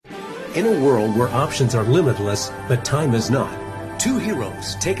In a world where options are limitless, but time is not, two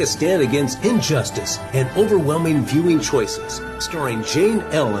heroes take a stand against injustice and overwhelming viewing choices, starring Jane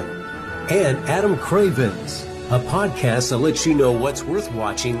Ellen and Adam Cravens. A podcast that lets you know what's worth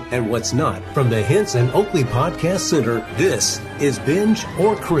watching and what's not. From the Hints and Oakley Podcast Center, this is Binge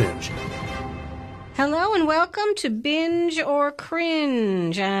or Cringe. Hello and welcome to Binge or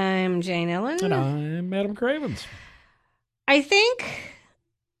Cringe. I'm Jane Ellen. And I'm Adam Cravens. I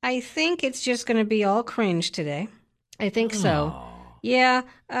think it's just going to be all cringe today. I think so. Yeah,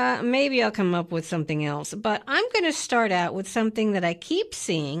 maybe I'll come up with something else. But I'm going to start out with something that I keep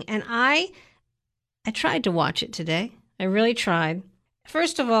seeing, and I tried to watch it today. I really tried.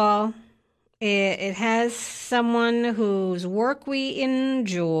 First of all, it has someone whose work we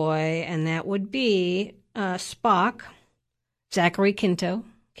enjoy, and that would be Spock, Zachary Quinto.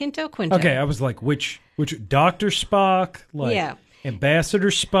 Quinto? Okay, I was like, which Dr. Spock? Like, yeah. Ambassador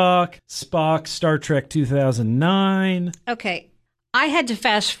Spock, Star Trek 2009. Okay, I had to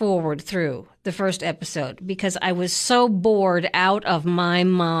fast forward through the first episode because I was so bored out of my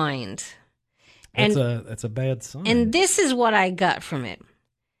mind. That's a bad sign. And this is what I got from it.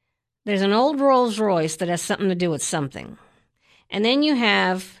 There's an old Rolls Royce that has something to do with something. And then you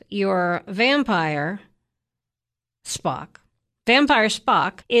have your vampire Spock. Vampire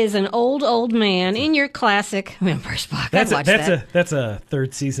Spock is an old man in your classic Vampire Spock. That's a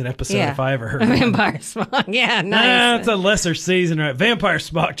third season episode if I ever heard of it. Vampire Spock. Yeah, nice. It's a lesser season, right? Vampire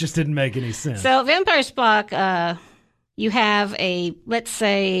Spock just didn't make any sense. So Vampire Spock, you have a, let's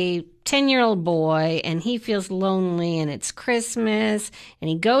say, 10-year-old boy, and he feels lonely, and it's Christmas, and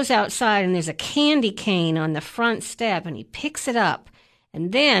he goes outside, and there's a candy cane on the front step, and he picks it up,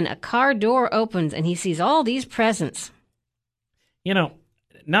 and then a car door opens, and he sees all these presents. You know,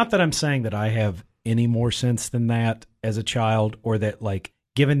 not that I'm saying that I have any more sense than that as a child, or that, like,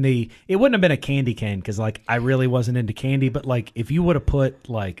 it wouldn't have been a candy cane, because, like, I really wasn't into candy, but, like, if you would have put,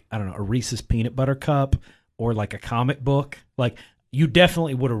 like, I don't know, a Reese's Peanut Butter Cup, or, like, a comic book, like, you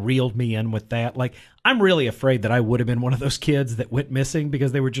definitely would have reeled me in with that. Like, I'm really afraid that I would have been one of those kids that went missing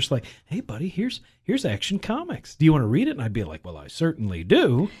because they were just like, hey, buddy, here's Action Comics. Do you want to read it? And I'd be like, well, I certainly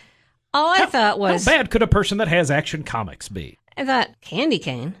do. All I thought was, how bad could a person that has Action Comics be? I thought, candy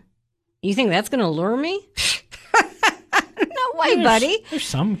cane? You think that's going to lure me? No way, buddy. There's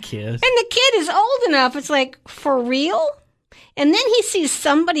some kids. And the kid is old enough. It's like, for real? And then he sees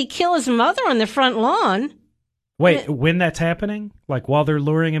somebody kill his mother on the front lawn. Wait, when that's happening? Like while they're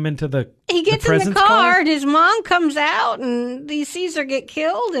luring him into the He gets in the car, and his mom comes out, and he sees her get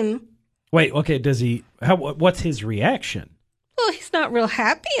killed, and... Wait, okay, what's his reaction? Well, he's not real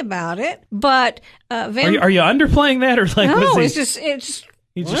happy about it, but... Are you underplaying that, or like... No, he's just like,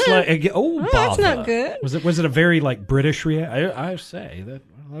 bother. That's not good. Was it a very, like, British reaction? I say that...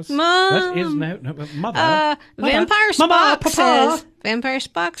 Mother. Vampire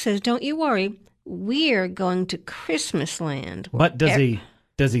Spock says, don't you worry. We're going to Christmas Land. But does he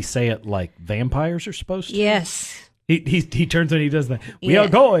say it like vampires are supposed to? Yes. He turns and he does that. We are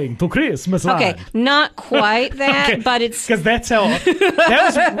going to Christmas Land. Okay, not quite that, okay, but it's... Because that's how...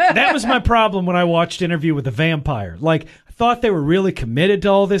 that was my problem when I watched Interview with the Vampire. Like, I thought they were really committed to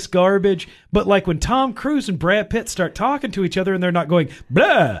all this garbage, but like when Tom Cruise and Brad Pitt start talking to each other and they're not going,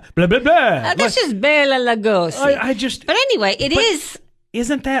 blah, blah, blah, blah. That's just Bela Lugosi. But anyway, it is...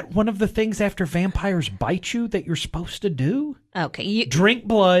 Isn't that one of the things after vampires bite you that you're supposed to do? Okay. Drink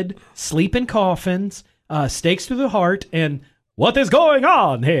blood, sleep in coffins, stakes through the heart, and what is going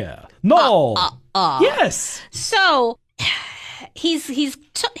on here? No. Yes. So he's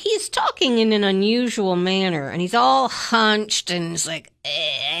talking in an unusual manner, and he's all hunched, and he's like,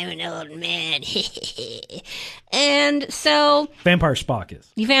 I'm an old man. And so... Vampire Spock is.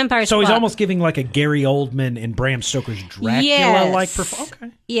 Vampire Spock. So he's almost giving like a Gary Oldman and Bram Stoker's Dracula-like performance.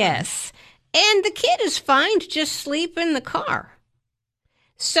 Okay. Yes. And the kid is fine to just sleep in the car.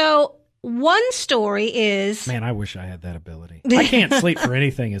 So one story is... Man, I wish I had that ability. I can't sleep for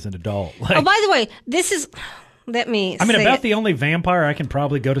anything as an adult. Like, oh, by the way, this is... Let me the only vampire I can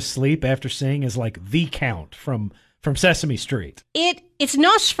probably go to sleep after seeing is like the Count from Sesame Street. It's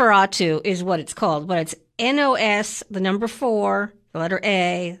Nosferatu is what it's called, but it's NOS, the number 4, the letter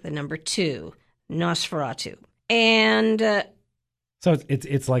A, the number 2, Nosferatu. And so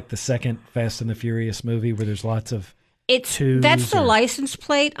it's like the second Fast and the Furious movie where there's lots of that's the license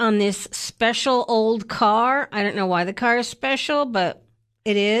plate on this special old car. I don't know why the car is special, but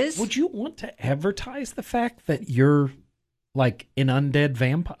it is. Would you want to advertise the fact that you're like an undead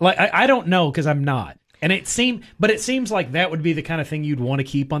vampire? Like I don't know, because I'm not. And it seems like that would be the kind of thing you'd want to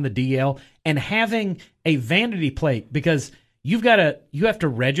keep on the DL, and having a vanity plate, because you have to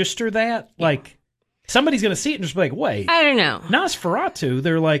register that. Yeah. Like, somebody's going to see it and just be like, wait. I don't know. Nosferatu,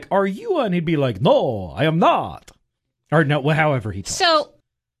 they're like, are you? And he'd be like, no, I am not. Or no, however he talks. So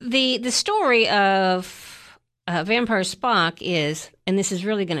the story of Vampire Spock is, and this is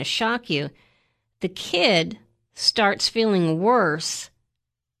really going to shock you, the kid starts feeling worse,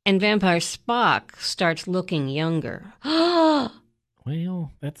 and Vampire Spock starts looking younger.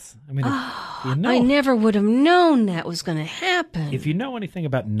 Well, that's, I never would have known that was going to happen. If you know anything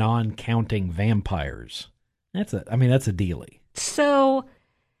about non-counting vampires, that's a dealie. So,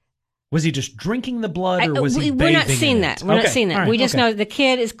 was he just drinking the blood, or was he bathing We're not seeing that. We're not seeing that. Right, we just know the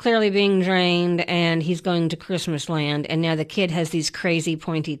kid is clearly being drained, and he's going to Christmas Land, and now the kid has these crazy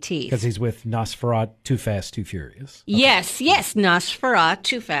pointy teeth. Because he's with Nosferatu, Too Fast, Too Furious. Okay. Yes, Nosferatu,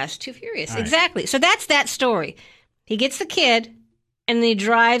 Too Fast, Too Furious. Right. Exactly. So that's that story. He gets the kid, and then he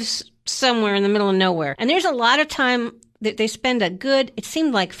drives somewhere in the middle of nowhere. And there's a lot of time that they spend it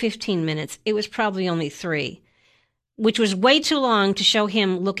seemed like 15 minutes. It was probably only 3. Which was way too long to show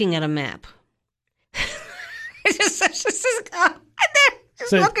him looking at a map. It's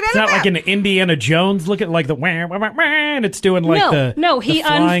not like an Indiana Jones look at like the wah, wah, wah, wah, and it's doing like he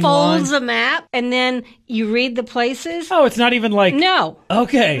unfolds a map and then you read the places. Oh, it's not even like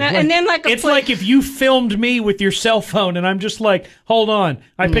okay, and then it's like if you filmed me with your cell phone and I'm just like, hold on,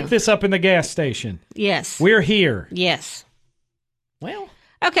 I picked this up in the gas station. Yes, we're here. Yes. Well,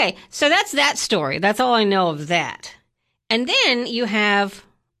 okay, so that's that story. That's all I know of that. And then you have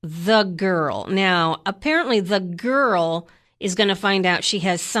the girl. Now, apparently the girl is going to find out she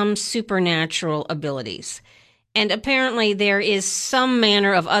has some supernatural abilities. And apparently there is some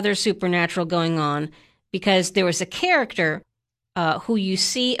manner of other supernatural going on because there was a character who you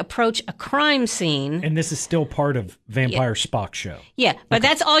see approach a crime scene. And this is still part of Vampire Spock show. Yeah, but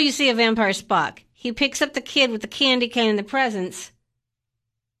that's all you see of Vampire Spock. He picks up the kid with the candy cane and the presents.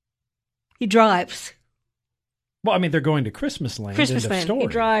 He drives. Well, I mean, they're going to Christmas Land. Christmas Land. He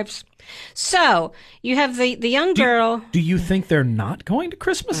drives. So you have the young girl. Do you think they're not going to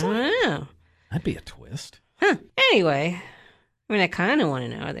Christmas Land? I don't know. That'd be a twist. Huh. Anyway, I mean, I kind of want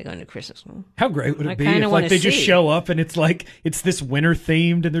to know, are they going to Christmas Land? How great would it be if like they just show up and it's like it's this winter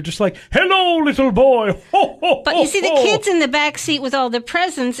themed and they're just like, "Hello, little boy." Ho, ho, but you see the kids in the back seat with all the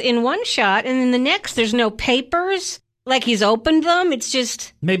presents in one shot, and in the next there's no papers. Like he's opened them. It's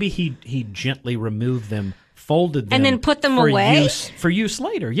just maybe he gently removed them, folded them, and then put them away for use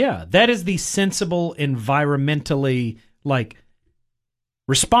later. Yeah, that is the sensible, environmentally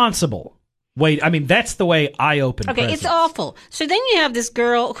responsible way. I mean, that's the way I open. Okay, presents. It's awful. So then you have this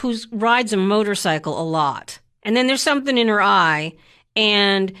girl who rides a motorcycle a lot, and then there's something in her eye,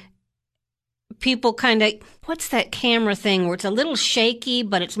 and people kind of, what's that camera thing where it's a little shaky,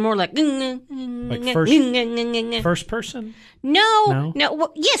 but it's more like first person? No.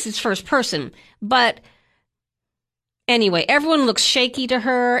 Well, yes, it's first person, but anyway, everyone looks shaky to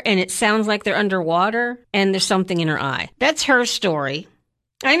her, and it sounds like they're underwater, and there's something in her eye. That's her story.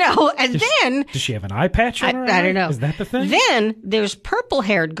 I know. And then does she have an eye patch on her eye? I don't know. Is that the thing? Then there's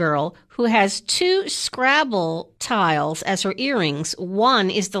purple-haired girl who has 2 Scrabble tiles as her earrings.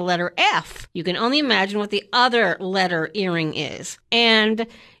 One is the letter F. You can only imagine what the other letter earring is. And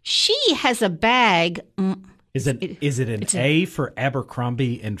she has a bag. Is it an A for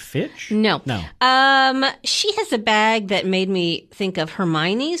Abercrombie and Fitch? No. She has a bag that made me think of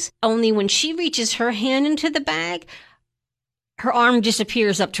Hermione's. Only when she reaches her hand into the bag, her arm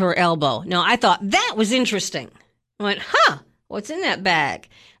disappears up to her elbow. Now, I thought that was interesting. I went, what's in that bag?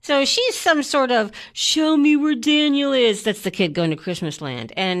 So she's some sort of, show me where Daniel is. That's the kid going to Christmas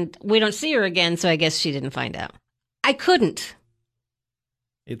Land. And we don't see her again, so I guess she didn't find out. I couldn't.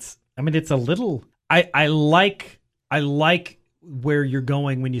 It's a little, I like where you're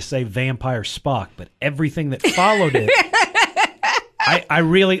going when you say Vampire Spock, but everything that followed it, I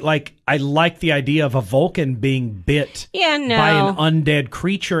really I like the idea of a Vulcan being bit by an undead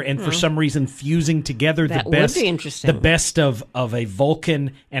creature and for some reason fusing together the best of a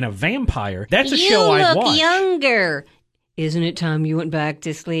Vulcan and a vampire. That's a show I'd watch. You look younger. Isn't it time you went back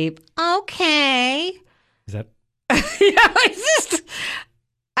to sleep? Okay. Is that? It's just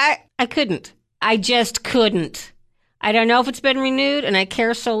I couldn't. I just couldn't. I don't know if it's been renewed, and I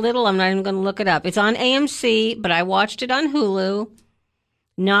care so little I'm not even going to look it up. It's on AMC, but I watched it on Hulu.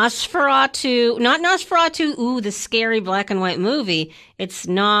 Nosferatu, not Nosferatu, the scary black and white movie. It's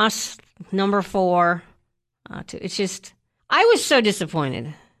Nos number 4. It's just, I was so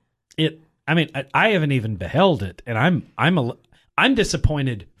disappointed. I haven't even beheld it, and I'm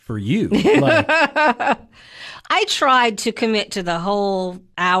disappointed for you. Like, I tried to commit to the whole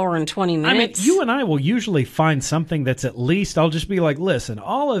hour and 20 minutes. I mean, you and I will usually find something that's at least, I'll just be like, listen,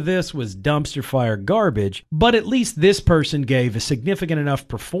 all of this was dumpster fire garbage, but at least this person gave a significant enough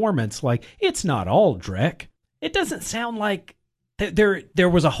performance. Like, it's not all Drek. It doesn't sound like there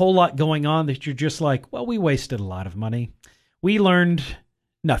was a whole lot going on that you're just like, well, we wasted a lot of money. We learned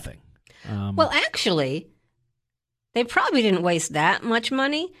nothing. Well, actually, they probably didn't waste that much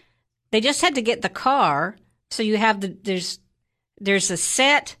money. They just had to get the car. So you have there's a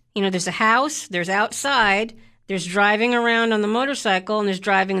set, there's a house, there's outside, there's driving around on the motorcycle, and there's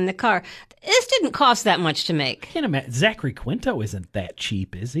driving in the car. This didn't cost that much to make. Can't imagine. Zachary Quinto isn't that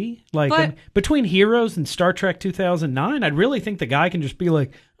cheap, is he? Like, between Heroes and Star Trek 2009, I'd really think the guy can just be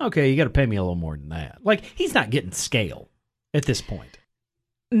like, okay, you got to pay me a little more than that. Like, he's not getting scale at this point.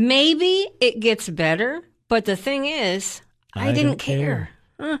 Maybe it gets better, but the thing is, I didn't care.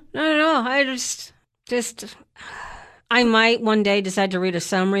 No. I just I might one day decide to read a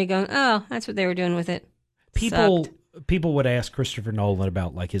summary going, oh, that's what they were doing with it. People would ask Christopher Nolan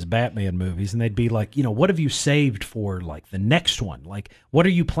about like his Batman movies, and they'd be like, what have you saved for like the next one? Like, what are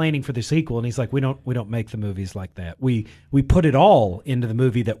you planning for the sequel? And he's like, we don't make the movies like that. We put it all into the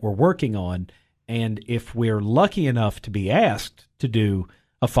movie that we're working on, and if we're lucky enough to be asked to do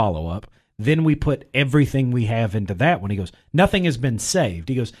a follow-up, then we put everything we have into that one. He goes, nothing has been saved.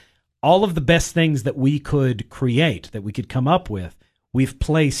 He goes, all of the best things that we could create, that we could come up with, we've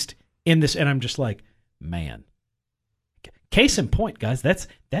placed in this. And I'm just like, man, case in point, guys, that's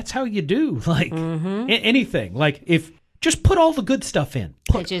how you do like anything. Like, if just put all the good stuff in,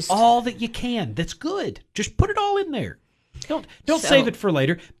 put all that you can. That's good. Just put it all in there. Don't save it for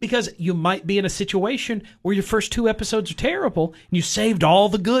later, because you might be in a situation where your first 2 episodes are terrible and you saved all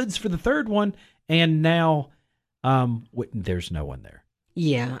the goods for the third one, and now there's no one there.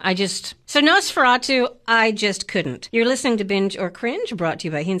 Yeah, so Nosferatu, I just couldn't. You're listening to Binge or Cringe, brought to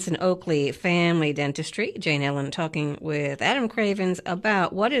you by Hinson Oakley Family Dentistry. Jane Ellen talking with Adam Cravens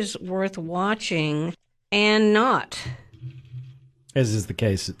about what is worth watching and not. As is the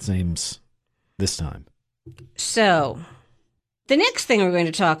case, it seems, this time. So, the next thing we're going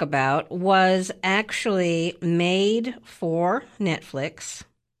to talk about was actually made for Netflix.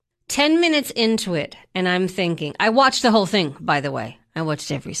 10 minutes into it, and I'm thinking, I watched the whole thing, by the way. I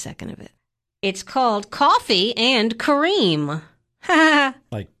watched every second of it. It's called Coffee and Kareem.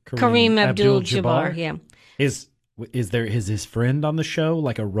 Like Kareem Abdul-Jabbar, yeah. Is his friend on the show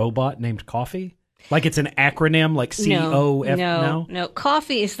like a robot named Coffee? Like it's an acronym, like C-O-F? No.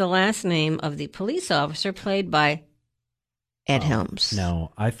 Coffee is the last name of the police officer played by Ed Helms.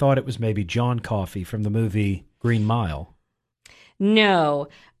 No, I thought it was maybe John Coffey from the movie Green Mile. No,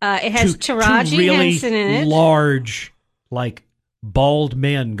 it has Taraji really Henson in it. Large, like bald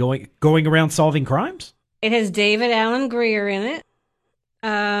men going around solving crimes. It has David Alan Grier in it,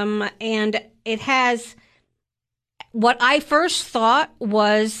 and it has what I first thought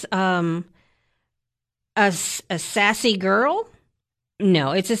was a sassy girl.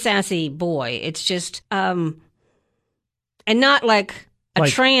 No, it's a sassy boy. It's just and not like a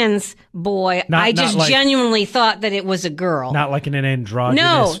trans boy. I just genuinely thought that it was a girl. Not like in an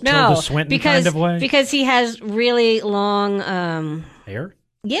androgynous Tilda Swinton kind of way? Because he has really long... hair?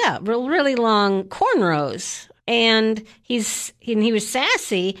 Yeah, really long cornrows. And he was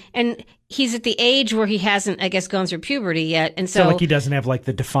sassy, and he's at the age where he hasn't, I guess, gone through puberty yet. And so like he doesn't have like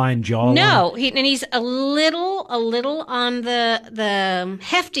the defined jawline? No, and he's a little on the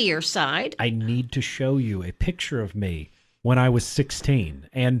heftier side. I need to show you a picture of me when I was 16.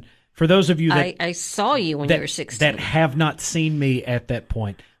 And for those of you that... I saw you when you were 16. That have not seen me at that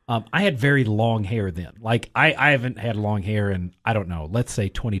point, I had very long hair then. Like, I haven't had long hair in, I don't know, let's say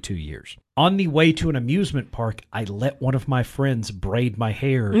 22 years. On the way to an amusement park, I let one of my friends braid my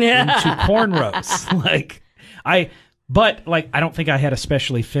hair into cornrows. I don't think I had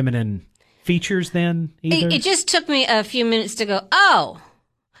especially feminine features then either. It just took me a few minutes to go,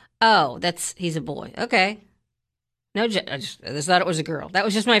 he's a boy. Okay. No, I just thought it was a girl. That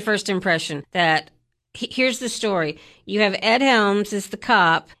was just my first impression. Here's the story. You have Ed Helms as the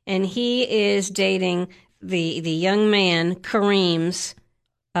cop, and he is dating the young man, Kareem's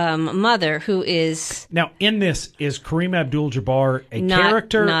mother, who is... Now, in this, is Kareem Abdul-Jabbar a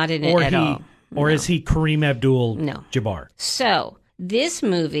character? Not in it at all. Or is he Kareem Abdul-Jabbar? No. So, this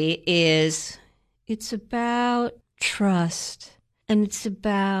movie it's about trust. And it's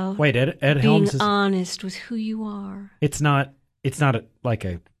about Ed being Helms honest with who you are. It's not like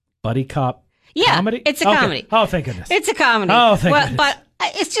a buddy cop comedy? It's a comedy. Oh, thank goodness. It's a comedy. Oh, thank goodness. But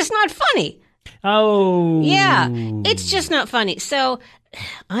it's just not funny. Oh. Yeah, it's just not funny. So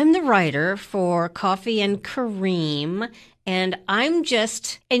I'm the writer for Coffee and Kareem, and I'm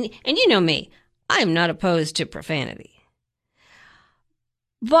just, and you know me, I'm not opposed to profanity.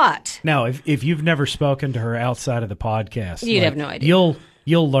 But Now, if you've never spoken to her outside of the podcast, you'd like, have no idea.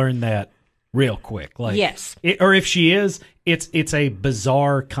 You'll learn that real quick. Like, Yes. Or if she is, it's a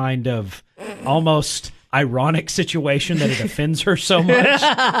bizarre kind of almost ironic situation that it offends her so much.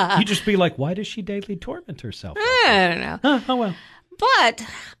 You just be like, why does she daily torment herself? I don't know. Oh well. But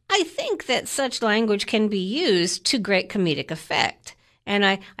I think that such language can be used to great comedic effect. And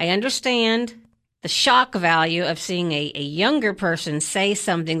I understand the shock value of seeing a younger person say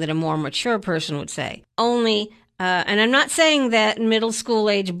something that a more mature person would say. Only, and I'm not saying that middle school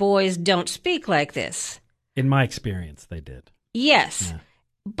age boys don't speak like this. In my experience, they did. Yes. Yeah.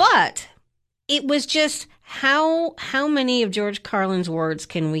 But it was just how many of George Carlin's words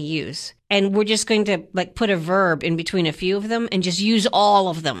can we use? And we're just going to like put a verb in between a few of them and just use all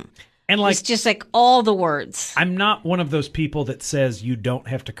of them. And like, it's just like all the words. I'm not one of those people that says you don't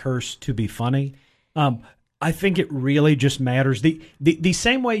have to curse to be funny. I think it really just matters. The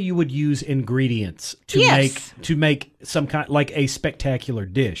same way you would use ingredients to make some kind, like a spectacular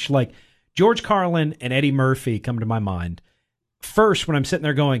dish. Like George Carlin and Eddie Murphy come to my mind. First, when I'm sitting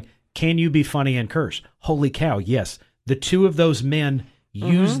there going, can you be funny and curse? Holy cow, yes. The two of those men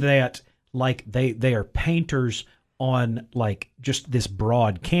use that like they are painters on like just this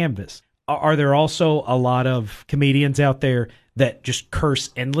broad canvas. Are there also a lot of comedians out there that just curse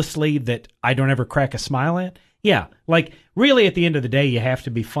endlessly that I don't ever crack a smile at? Yeah, like really at the end of the day, you have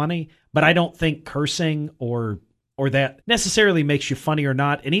to be funny, but I don't think cursing or that necessarily makes you funny or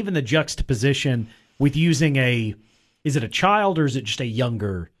not. And even the juxtaposition with using is it a child or is it just a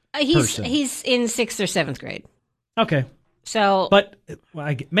younger person? He's in 6th or 7th grade. Okay. So, but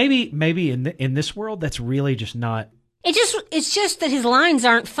maybe in this world, that's really just not. It's just that his lines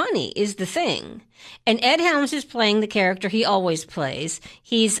aren't funny is the thing. And Ed Helms is playing the character he always plays.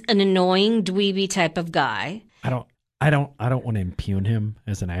 He's an annoying dweeby type of guy. I don't want to impugn him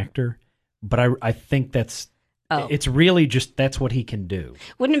as an actor, but I think it's really just that's what he can do.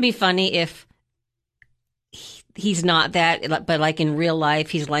 Wouldn't it be funny if he's not that, but like in real life,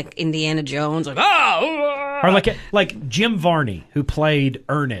 he's like Indiana Jones, like or like Jim Varney, who played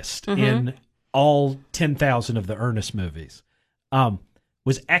Ernest in all 10,000 of the Ernest movies,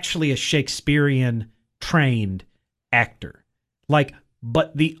 was actually a Shakespearean trained actor. Like,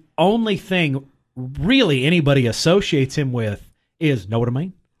 but the only thing really anybody associates him with is, know what I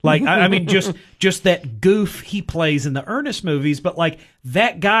mean? Like, I mean, just that goof he plays in the Ernest movies, but like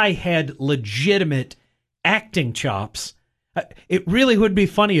that guy had legitimate acting chops. It really would be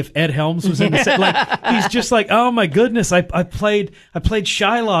funny if Ed Helms was in the set. Like he's just like, oh my goodness, I played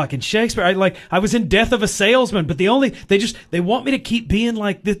Shylock and Shakespeare. I was in Death of a Salesman, but they want me to keep being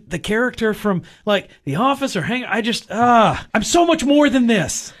like the character from like The Office or I'm so much more than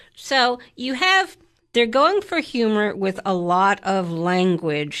this. So they're going for humor with a lot of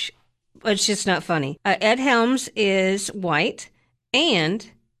language. It's just not funny. Ed Helms is white, and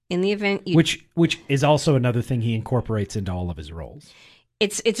in the event which is also another thing he incorporates into all of his roles.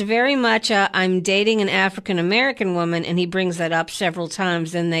 It's very much I'm dating an African American woman, and he brings that up several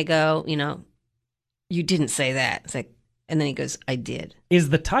times. Then they go, you didn't say that. It's like, and then he goes, I did. Is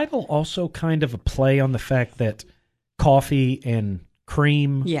the title also kind of a play on the fact that coffee and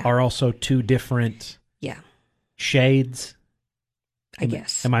cream are also two different shades? I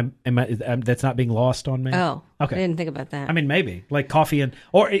guess. Am I that's not being lost on me? Oh, okay. I didn't think about that. I mean, maybe like coffee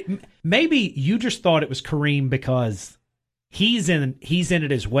maybe you just thought it was Kareem because he's in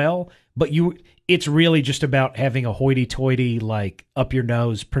it as well. But it's really just about having a hoity-toity like up your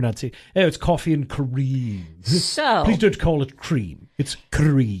nose pronunciation. Oh, it's coffee and Kareem. So please don't call it cream. It's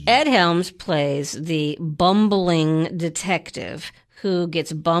Kareem. Ed Helms plays the bumbling detective who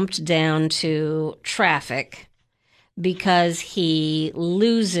gets bumped down to traffic because he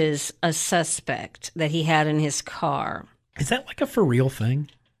loses a suspect that he had in his car. Is that like a for real thing?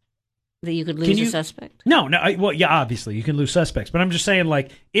 That you could lose a suspect? No. Well, yeah, obviously you can lose suspects, but I'm just saying,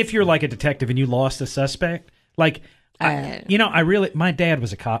 like, if you're like a detective and you lost a suspect, like, my dad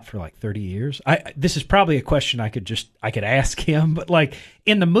was a cop for like 30 years. This is probably a question I could ask him, but like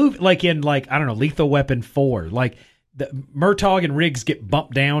in the movie, like in like I don't know, Lethal Weapon 4, like. Murtaugh and Riggs get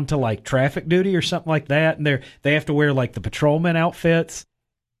bumped down to like traffic duty or something like that, and they have to wear like the patrolman outfits.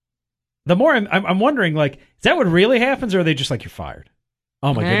 The more I'm wondering, like, is that what really happens, or are they just like, you're fired?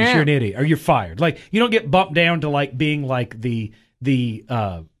 Oh my goodness, you're an idiot, or you're fired. Like, you don't get bumped down to like being like the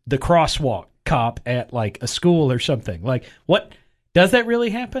crosswalk cop at like a school or something. Like, what does that really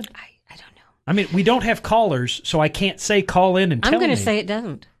happen? I don't know. I mean, we don't have callers, so I can't say call in and tell me. I'm going to say it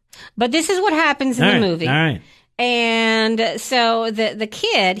doesn't. But this is what happens in the movie. All right. And so the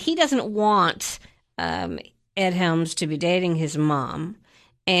kid, he doesn't want Ed Helms to be dating his mom.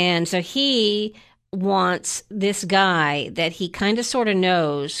 And so he wants this guy that he kind of sort of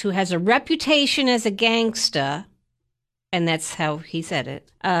knows, who has a reputation as a gangsta, and that's how he said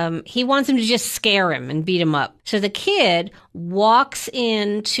it. He wants him to just scare him and beat him up. So the kid walks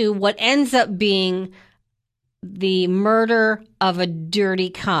into what ends up being the murder of a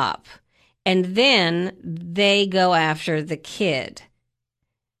dirty cop. And then they go after the kid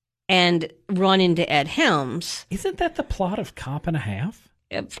and run into Ed Helms. Isn't that the plot of Cop and a Half?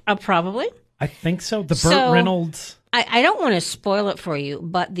 Probably. I think so. The Burt Reynolds. I don't want to spoil it for you,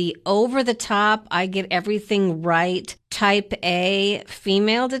 but the over-the-top, I get everything right, type A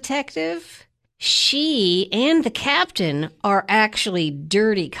female detective, she and the captain are actually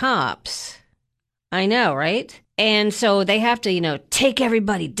dirty cops. I know, right? And so they have to, take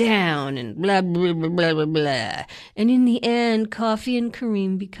everybody down and blah, blah, blah, blah, blah, blah. And in the end, Coffee and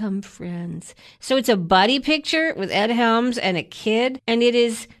Kareem become friends. So it's a buddy picture with Ed Helms and a kid, and it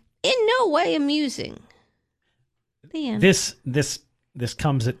is in no way amusing. The end. This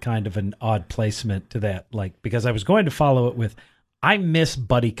comes at kind of an odd placement to that, because I was going to follow it with, I miss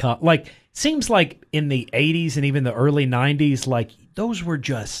buddy cop. Seems like in the 80s and even the early 90s, those were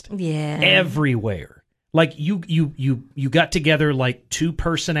just everywhere. You got together two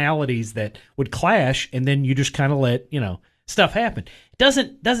personalities that would clash, and then you just kind of let stuff happen.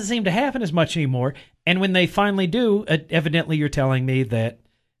 It doesn't seem to happen as much anymore. And when they finally do, evidently you're telling me that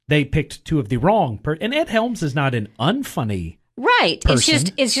they picked two of the wrong and Ed Helms is not an unfunny right.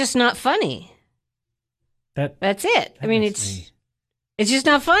 person. It's just not funny. That's it. I mean, it's just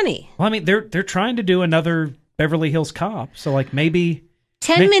not funny. Well, I mean, they're trying to do another Beverly Hills Cop, so maybe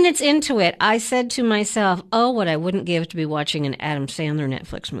 10 minutes into it, I said to myself, "Oh, what I wouldn't give to be watching an Adam Sandler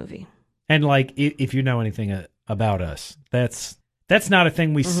Netflix movie." And if you know anything about us, that's not a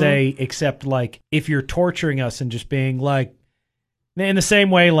thing we say, except if you're torturing us and just being in the same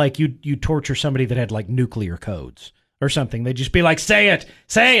way you torture somebody that had nuclear codes or something. They'd just be say it.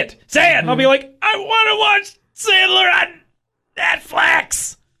 And I'll be I want to watch Sandler on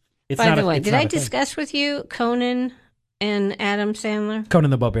Netflix. By the way, did I discuss with you Conan and Adam Sandler? Conan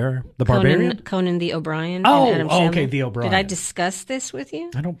the Barbarian? Conan the O'Brien. and Adam Sandler. Okay, the O'Brien. Did I discuss this with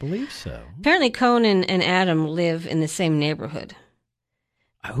you? I don't believe so. Apparently Conan and Adam live in the same neighborhood.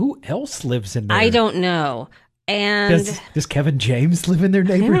 Who else lives in there? I don't know. And does Kevin James live in their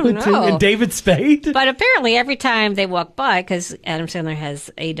neighborhood too? know. And David Spade? But apparently every time they walk by, because Adam Sandler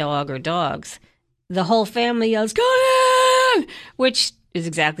has a dog or dogs, the whole family yells, "Conan!" Which is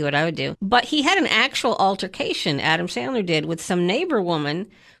exactly what I would do. But he had an actual altercation, Adam Sandler did, with some neighbor woman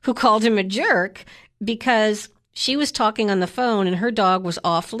who called him a jerk because she was talking on the phone and her dog was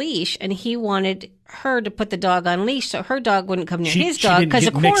off leash, and he wanted her to put the dog on leash so her dog wouldn't come near his dog because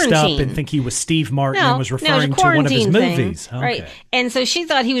of quarantine. Mixed up and think he was Steve Martin and was referring to one of his movies. Okay. Right. And so she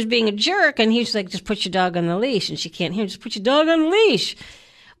thought he was being a jerk, and he was just put your dog on the leash. And she can't hear him, just put your dog on the leash.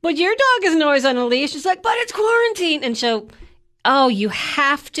 But your dog isn't always on a leash. It's but it's quarantine. And so, you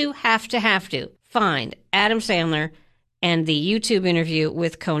have to find Adam Sandler and the YouTube interview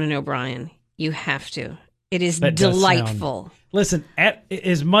with Conan O'Brien. You have to. It is delightful. Listen,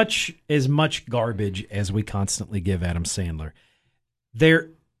 as much garbage as we constantly give Adam Sandler,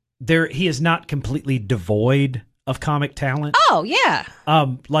 he is not completely devoid of comic talent. Oh yeah.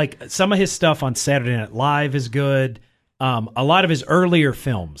 Some of his stuff on Saturday Night Live is good. A lot of his earlier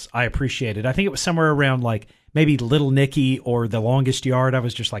films I appreciated. I think it was somewhere around maybe Little Nicky or The Longest Yard. I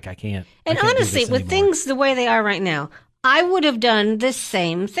was just I can't. And I can't honestly, with things the way they are right now, I would have done the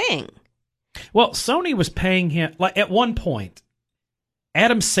same thing. Well, Sony was paying him at one point.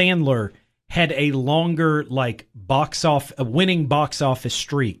 Adam Sandler had a longer winning box office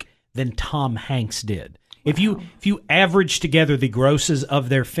streak than Tom Hanks did. Wow. If you average together the grosses of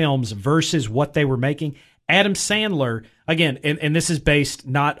their films versus what they were making, Adam Sandler, again, and this is based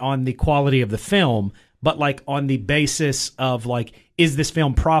not on the quality of the film, but on the basis of is this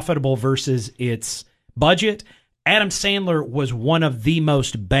film profitable versus its budget? Adam Sandler was one of the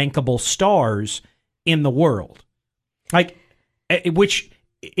most bankable stars in the world. Which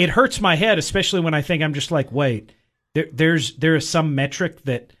it hurts my head, especially when I think I'm just wait, there is some metric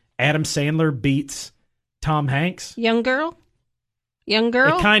that Adam Sandler beats Tom Hanks. Young girl? It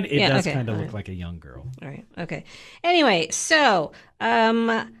does kind of look like a young girl. All right. Okay. Anyway, so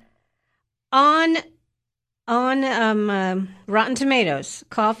on Rotten Tomatoes,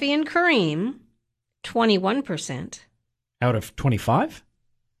 Coffee and Kareem, 21%. Out of 25?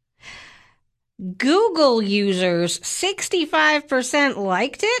 Google users, 65%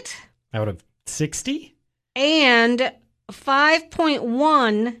 liked it. Out of 60? And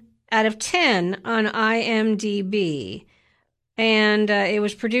 5.1 out of 10 on IMDb. And it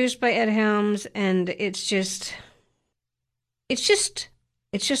was produced by Ed Helms, and it's just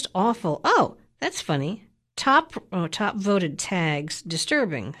awful. Oh, that's funny. Top voted tags,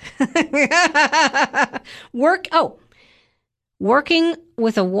 disturbing. Working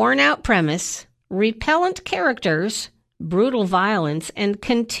with a worn-out premise, repellent characters, brutal violence, and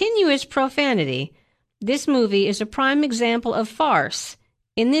continuous profanity, this movie is a prime example of farce.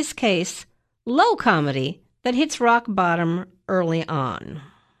 In this case, low comedy that hits rock bottom early on.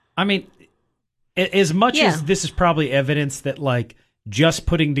 I mean, as much as this is probably evidence that, like, just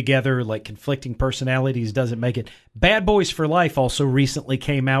putting together, like, conflicting personalities doesn't make it. Bad Boys for Life also recently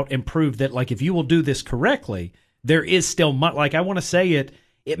came out and proved that, like, if you will do this correctly, there is still much, like, I want to say it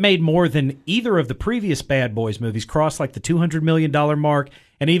made more than either of the previous Bad Boys movies, crossed, like, the $200 million mark,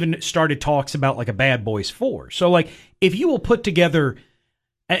 and even started talks about, like, a Bad Boys 4. So, like, if you will put together,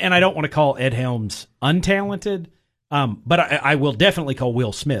 and I don't want to call Ed Helms untalented, but I will definitely call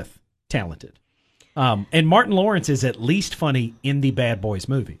Will Smith talented. And Martin Lawrence is at least funny in the Bad Boys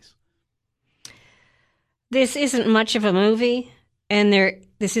movies. This isn't much of a movie, and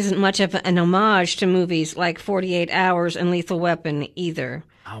this isn't much of an homage to movies like 48 Hours and Lethal Weapon either.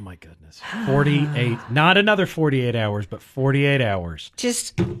 Oh my goodness. 48, not another 48 hours, but 48 hours.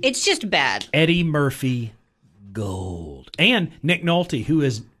 It's just bad. Eddie Murphy, gold. And Nick Nolte, who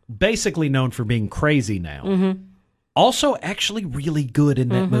is basically known for being crazy now. Mm-hmm. Also actually really good in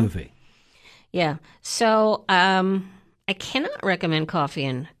that movie. Yeah. So I cannot recommend Coffee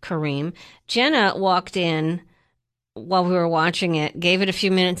and Kareem. Jenna walked in while we were watching it, gave it a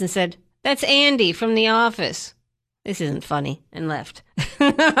few minutes and said, "That's Andy from The Office. This isn't funny," and left.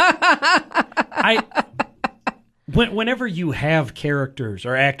 Whenever you have characters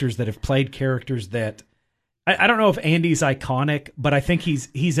or actors that have played characters that, I don't know if Andy's iconic, but I think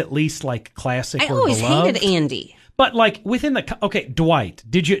he's at least like classic or beloved. I always hated Andy. But like within Dwight,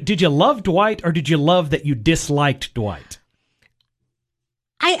 did you love Dwight, or did you love that you disliked Dwight?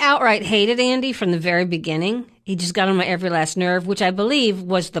 I outright hated Andy from the very beginning. He just got on my every last nerve, which I believe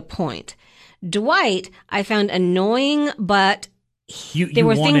was the point. Dwight, I found annoying, but there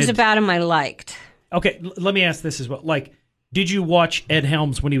were things about him I liked. Okay, let me ask this as well. Like, did you watch Ed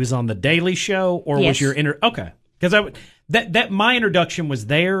Helms when he was on The Daily Show, or yes. was your okay? Because that my introduction was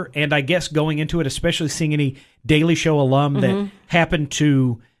there, and I guess going into it, especially seeing any Daily Show alum that happened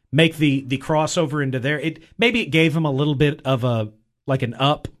to make the crossover into there, maybe it gave him a little bit of an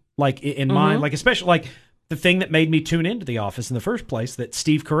up, like in mind, like especially like the thing that made me tune into The Office in the first place, that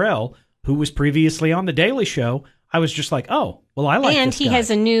Steve Carell, who was previously on The Daily Show, I was just like, oh, well, I like and this he guy. has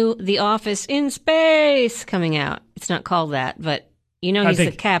a new The Office in Space coming out. It's not called that, but you know he's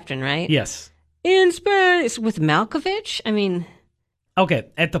the captain, right? Yes. In Space with Malkovich. I mean, okay,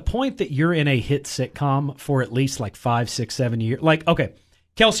 at the point that you're in a hit sitcom for at least like 5, 6, 7 years, like, okay,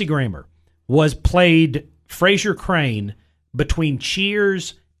 Kelsey Grammer played Frasier Crane between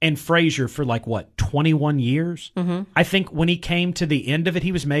Cheers and Frasier for like, what, 21 years? Mm-hmm. I think when he came to the end of it,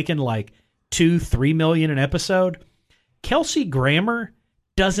 he was making like $2-3 million an episode. Kelsey Grammer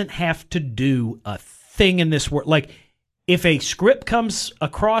doesn't have to do a thing in this world. Like, if a script comes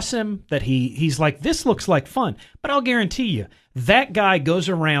across him that he's like, this looks like fun, but I'll guarantee you, that guy goes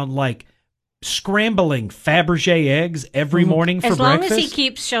around like scrambling Fabergé eggs every morning for breakfast. As long as he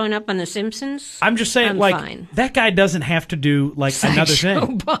keeps showing up on The Simpsons, I'm just saying, like, fine. That guy doesn't have to do like another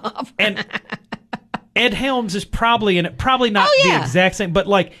thing. Bob. And Ed Helms is probably in it, probably not the exact same, but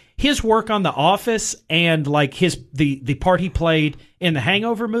like his work on The Office and like the part he played in the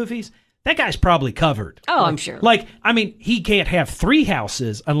Hangover movies, that guy's probably covered. Oh, I'm sure. Like, I mean, he can't have 3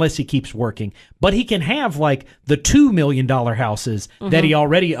 houses unless he keeps working, but he can have like the $2 million houses that he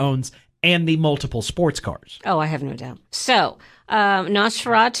already owns and the multiple sports cars. Oh, I have no doubt. So,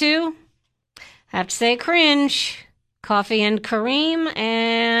 Nosferatu, have to say cringe. Coffee and Kareem,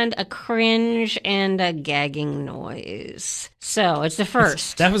 and a cringe and a gagging noise. So, it's the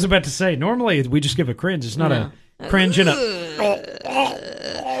first. That was about to say, normally we just give a cringe. It's not a cringe and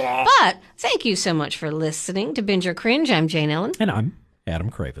But thank you so much for listening to Binge or Cringe. I'm Jane Ellen. And I'm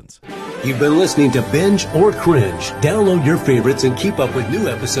Adam Cravens. You've been listening to Binge or Cringe. Download your favorites and keep up with new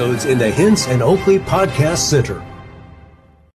episodes in the Hints and Oakley Podcast Center.